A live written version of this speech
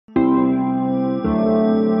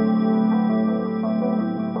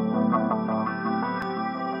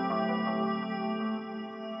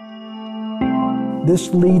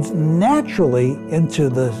this leads naturally into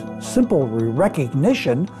the simple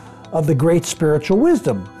recognition of the great spiritual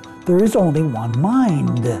wisdom. There is only one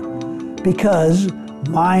mind, because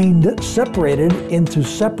mind separated into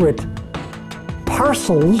separate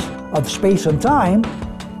parcels of space and time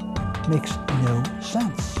makes no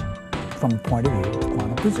sense from the point of view of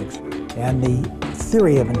quantum physics. And the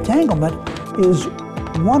theory of entanglement is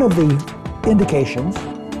one of the indications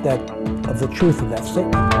of the truth of that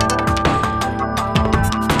statement.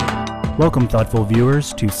 Welcome, thoughtful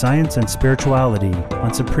viewers, to Science and Spirituality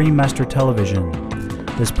on Supreme Master Television.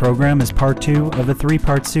 This program is part 2 of a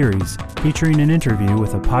 3-part series featuring an interview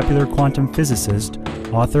with a popular quantum physicist,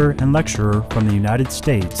 author, and lecturer from the United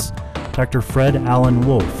States, Dr. Fred Alan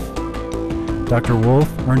Wolf. Dr. Wolf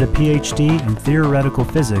earned a PhD in theoretical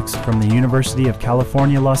physics from the University of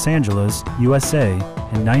California, Los Angeles, USA,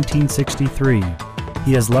 in 1963.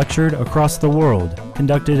 He has lectured across the world,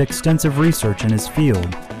 conducted extensive research in his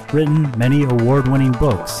field, written many award-winning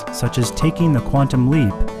books such as Taking the Quantum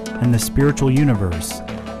Leap and The Spiritual Universe,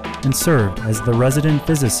 and served as the resident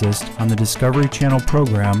physicist on the Discovery Channel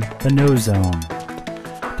program The No Zone.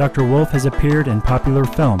 Dr. Wolf has appeared in popular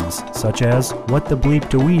films such as What the Bleep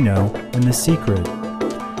Do We Know and The Secret.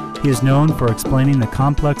 He is known for explaining the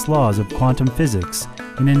complex laws of quantum physics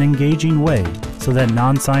in an engaging way so that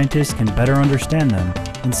non-scientists can better understand them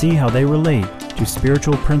and see how they relate to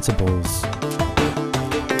spiritual principles.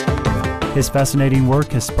 His fascinating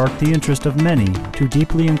work has sparked the interest of many to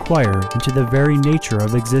deeply inquire into the very nature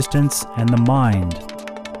of existence and the mind.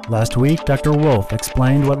 Last week, Dr. Wolf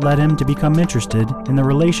explained what led him to become interested in the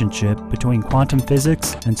relationship between quantum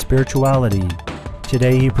physics and spirituality.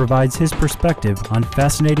 Today, he provides his perspective on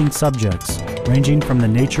fascinating subjects, ranging from the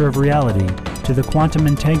nature of reality to the quantum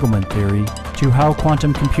entanglement theory to how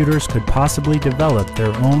quantum computers could possibly develop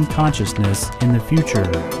their own consciousness in the future.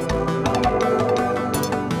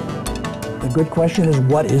 The good question is,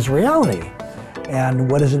 what is reality?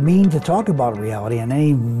 And what does it mean to talk about reality in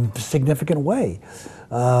any significant way?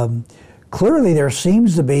 Clearly, there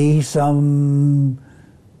seems to be some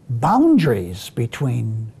boundaries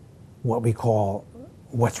between what we call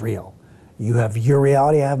what's real. You have your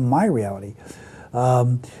reality, I have my reality.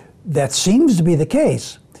 That seems to be the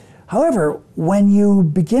case. However, when you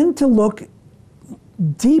begin to look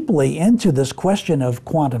deeply into this question of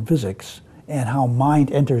quantum physics and how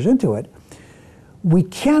mind enters into it, we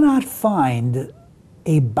cannot find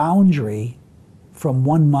a boundary from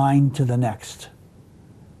one mind to the next.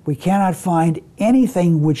 We cannot find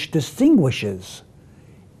anything which distinguishes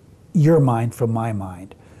your mind from my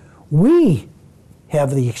mind. We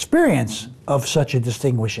have the experience of such a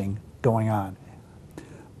distinguishing going on.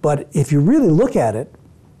 But if you really look at it,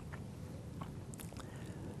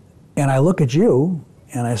 and I look at you,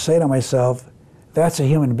 and I say to myself, that's a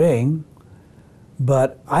human being,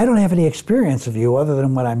 but I don't have any experience of you other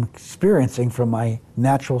than what I'm experiencing from my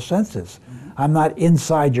natural senses. I'm not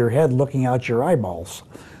inside your head looking out your eyeballs.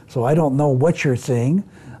 So I don't know what you're seeing.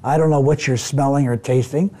 I don't know what you're smelling or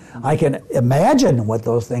tasting. I can imagine what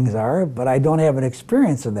those things are, but I don't have an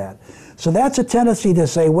experience of that. So that's a tendency to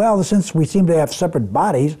say, well, since we seem to have separate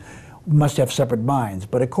bodies, we must have separate minds.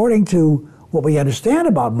 But according to what we understand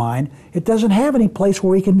about mind, it doesn't have any place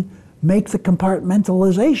where we can make the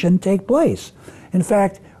compartmentalization take place. In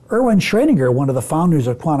fact, Erwin Schrödinger, one of the founders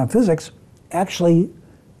of quantum physics, actually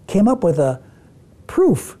came up with a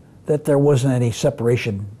proof that there wasn't any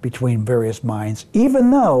separation between various minds,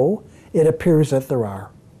 even though it appears that there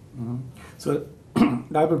are. Mm-hmm. So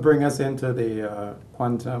that would bring us into the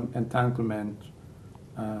quantum entanglement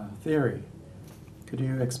theory. Could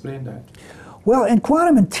you explain that? Well, in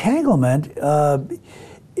quantum entanglement,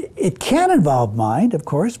 it can involve mind, of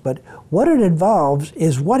course, but what it involves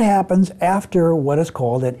is what happens after what is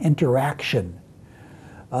called an interaction.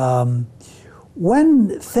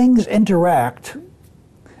 When things interact,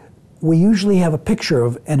 we usually have a picture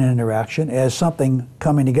of an interaction as something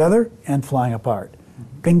coming together and flying apart.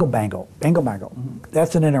 Bingo bango, bingo bango.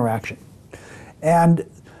 That's an interaction. And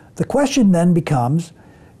the question then becomes,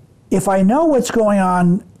 if I know what's going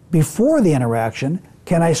on before the interaction,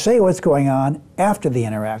 can I say what's going on after the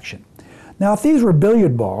interaction? Now, if these were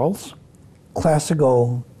billiard balls,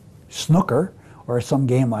 classical snooker, or some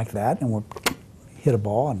game like that, and we'll hit a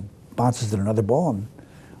ball and bounces at another ball, and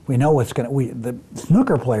we know what's going to, the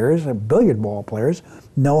snooker players, the billiard ball players,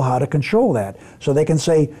 know how to control that. So they can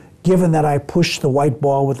say, given that I push the white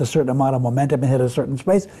ball with a certain amount of momentum and hit a certain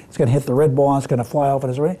space, it's going to hit the red ball and it's going to fly off in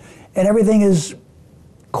a certain, and everything is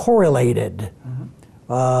correlated.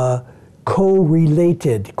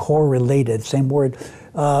 Correlated, same word.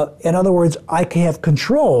 In other words, I can have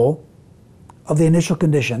control of the initial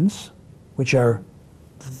conditions, which are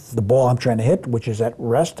the ball I'm trying to hit, which is at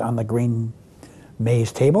rest on the green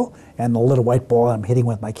maze table, and the little white ball I'm hitting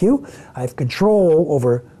with my cue. I have control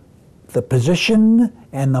over the position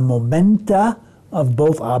and the momenta of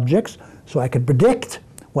both objects, so I can predict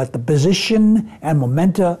what the position and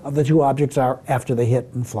momenta of the two objects are after they hit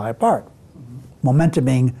and fly apart. Momentum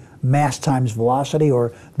being mass times velocity,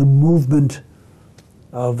 or the movement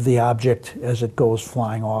of the object as it goes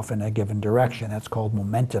flying off in a given direction. That's called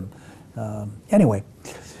momentum. Anyway,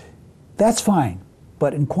 that's fine.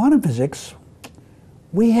 But in quantum physics,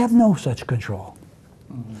 we have no such control.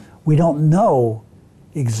 We don't know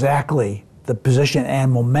exactly the position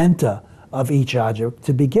and momenta of each object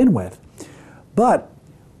to begin with. But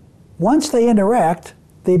once they interact,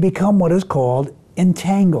 they become what is called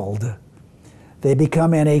entangled. They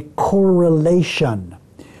become in a correlation,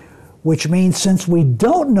 which means since we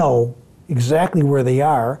don't know exactly where they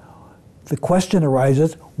are, the question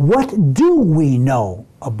arises, what do we know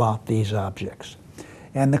about these objects?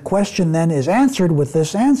 And the question then is answered with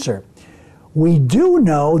this answer. We do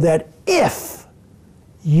know that if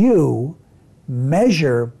you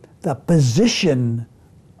measure the position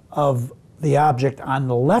of the object on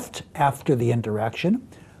the left after the interaction,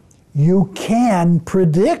 you can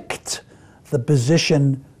predict the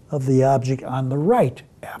position of the object on the right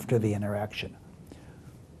after the interaction.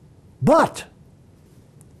 But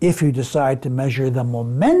if you decide to measure the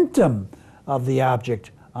momentum of the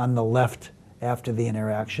object on the left after the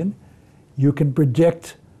interaction, you can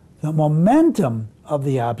predict the momentum of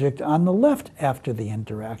the object on the left after the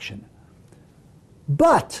interaction.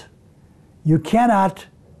 But you cannot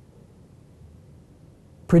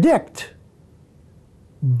predict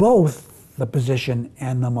both the position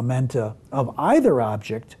and the momenta of either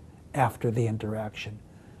object after the interaction.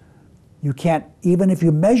 You can't, even if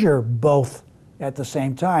you measure both at the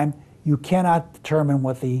same time, you cannot determine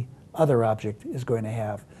what the other object is going to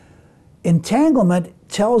have. Entanglement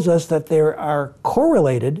tells us that they are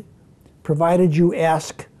correlated, provided you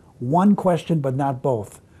ask one question but not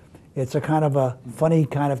both. It's a kind of a funny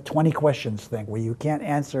kind of 20 questions thing where you can't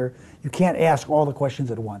ask all the questions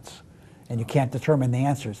at once, and you can't determine the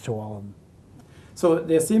answers to all of them. So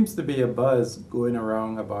there seems to be a buzz going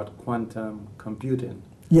around about quantum computing.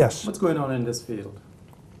 Yes. What's going on in this field?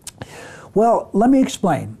 Well, let me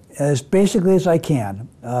explain as basically as I can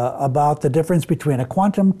about the difference between a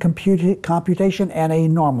quantum computation and a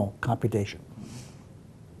normal computation.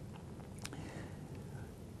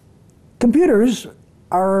 Computers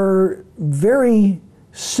are very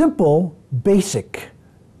simple, basic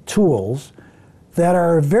tools that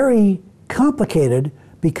are very complicated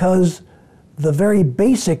because the very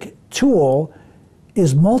basic tool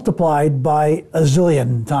is multiplied by a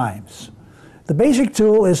zillion times. The basic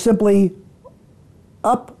tool is simply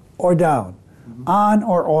up or down, on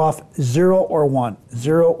or off, 0 or 1,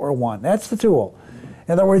 0 or 1. That's the tool.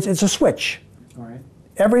 In other words, it's a switch. All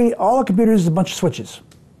right. All a computer is a bunch of switches.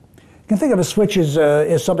 You can think of a switch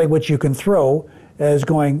as something which you can throw as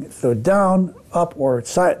going down, up, or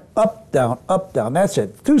side, up, down, up, down. That's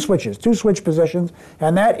it. Two switches, two switch positions,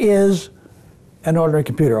 and that is an ordinary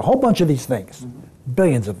computer. A whole bunch of these things,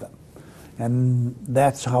 billions of them. And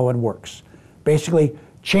that's how it works. Basically,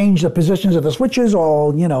 change the positions of the switches,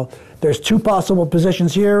 there's two possible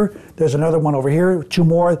positions here, there's another one over here, two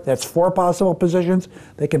more, that's four possible positions.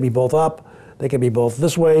 They can be both up, they can be both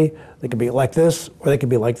this way, they can be like this, or they can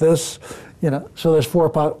be like this, so there's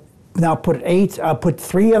four. Now put 8, put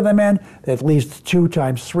 3 of them in, that leaves 2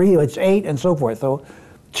 times 3, it's 8, and so forth. So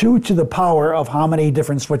 2 to the power of how many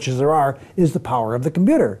different switches there are is the power of the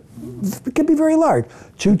computer. It can be very large.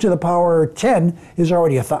 2 to the power 10 is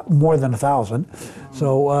already more than 1,000.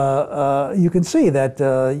 So you can see that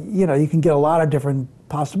you can get a lot of different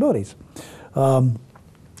possibilities.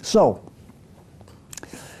 So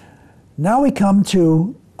now we come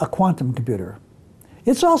to a quantum computer.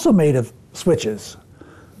 It's also made of switches,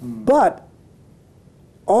 but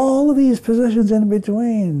all of these positions in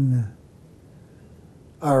between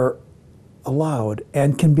are allowed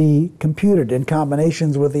and can be computed in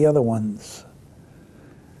combinations with the other ones.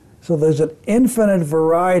 So there's an infinite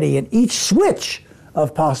variety in each switch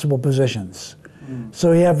of possible positions.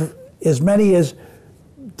 So you have as many as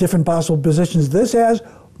different possible positions this has,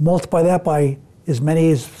 multiply that by as many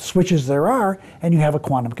as switches there are, and you have a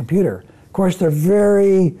quantum computer. Of course,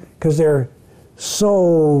 because they're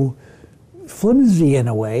so flimsy in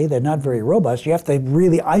a way, they're not very robust, you have to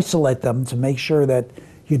really isolate them to make sure that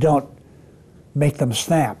you don't make them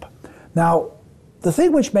snap. Now, the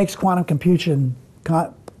thing which makes quantum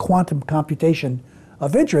computation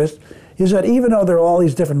of interest is that even though there are all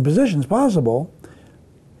these different positions possible,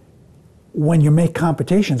 when you make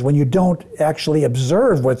computations, when you don't actually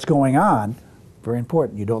observe what's going on, very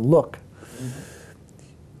important, you don't look.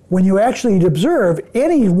 When you actually observe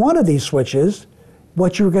any one of these switches,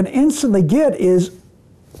 what you're going to instantly get is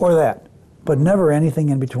or that, but never anything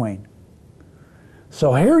in between.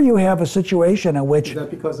 So here you have a situation in which... Is that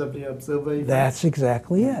because of the observer effect? That's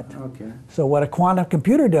exactly it. Okay. So what a quantum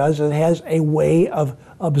computer does, it has a way of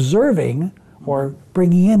observing or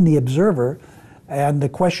bringing in the observer, and the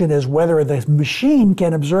question is whether the machine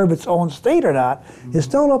can observe its own state or not is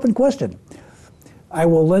still an open question. I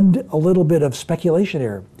will lend a little bit of speculation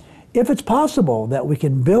here. If it's possible that we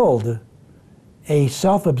can build a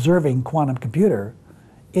self-observing quantum computer,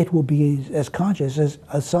 it will be as conscious as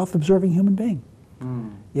a self-observing human being.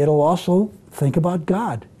 It'll also think about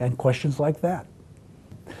God and questions like that.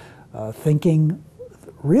 Thinking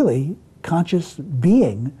really conscious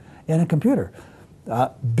being in a computer.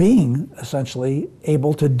 Being essentially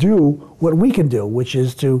able to do what we can do, which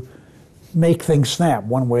is to make things snap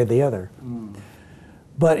one way or the other.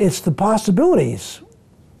 But it's the possibilities,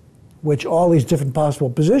 which all these different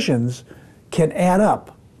possible positions can add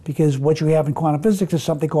up, because what you have in quantum physics is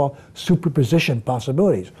something called superposition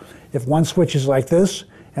possibilities. If one switch is like this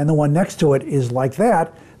and the one next to it is like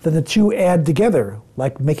that, then the two add together,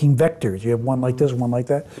 like making vectors. You have one like this, one like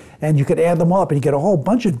that, and you could add them all up and you get a whole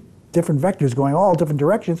bunch of different vectors going all different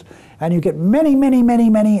directions, and you get many,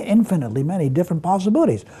 infinitely many different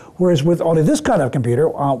possibilities. Whereas with only this kind of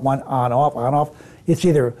computer, on, off, it's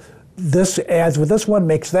either this adds with this one,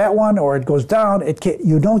 makes that one, or it goes down.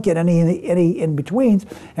 You don't get any in-betweens,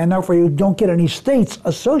 and therefore you don't get any states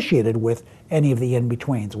associated with any of the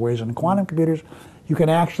in-betweens. Whereas in quantum computers, you can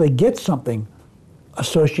actually get something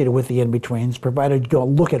associated with the in-betweens, provided you go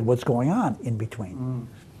look at what's going on in between.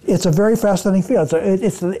 It's a very fascinating field. So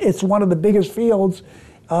it's one of the biggest fields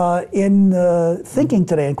in thinking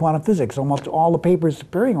today in quantum physics. Almost all the papers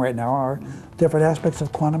appearing right now are different aspects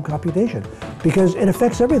of quantum computation, because it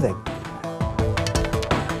affects everything.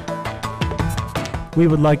 We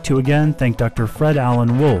would like to again thank Dr. Fred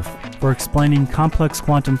Alan Wolf for explaining complex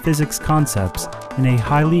quantum physics concepts in a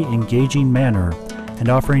highly engaging manner and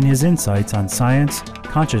offering his insights on science,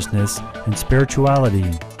 consciousness, and spirituality.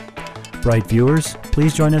 Bright viewers,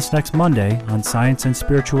 please join us next Monday on Science and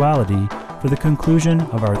Spirituality for the conclusion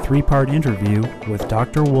of our three-part interview with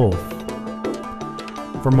Dr. Wolf.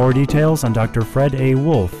 For more details on Dr. Fred A.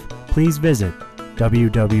 Wolf, please visit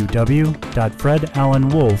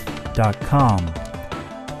www.fredalanwolf.com.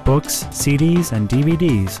 Books, CDs, and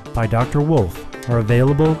DVDs by Dr. Wolf are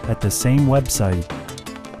available at the same website.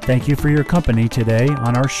 Thank you for your company today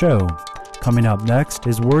on our show. Coming up next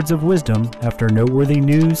is Words of Wisdom after noteworthy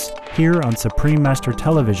news here on Supreme Master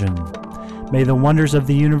Television. May the wonders of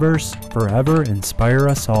the universe forever inspire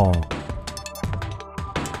us all.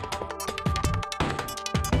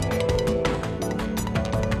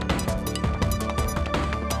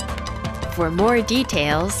 For more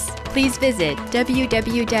details, please visit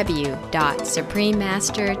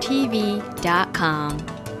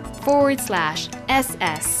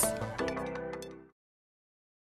www.suprememastertv.com/SS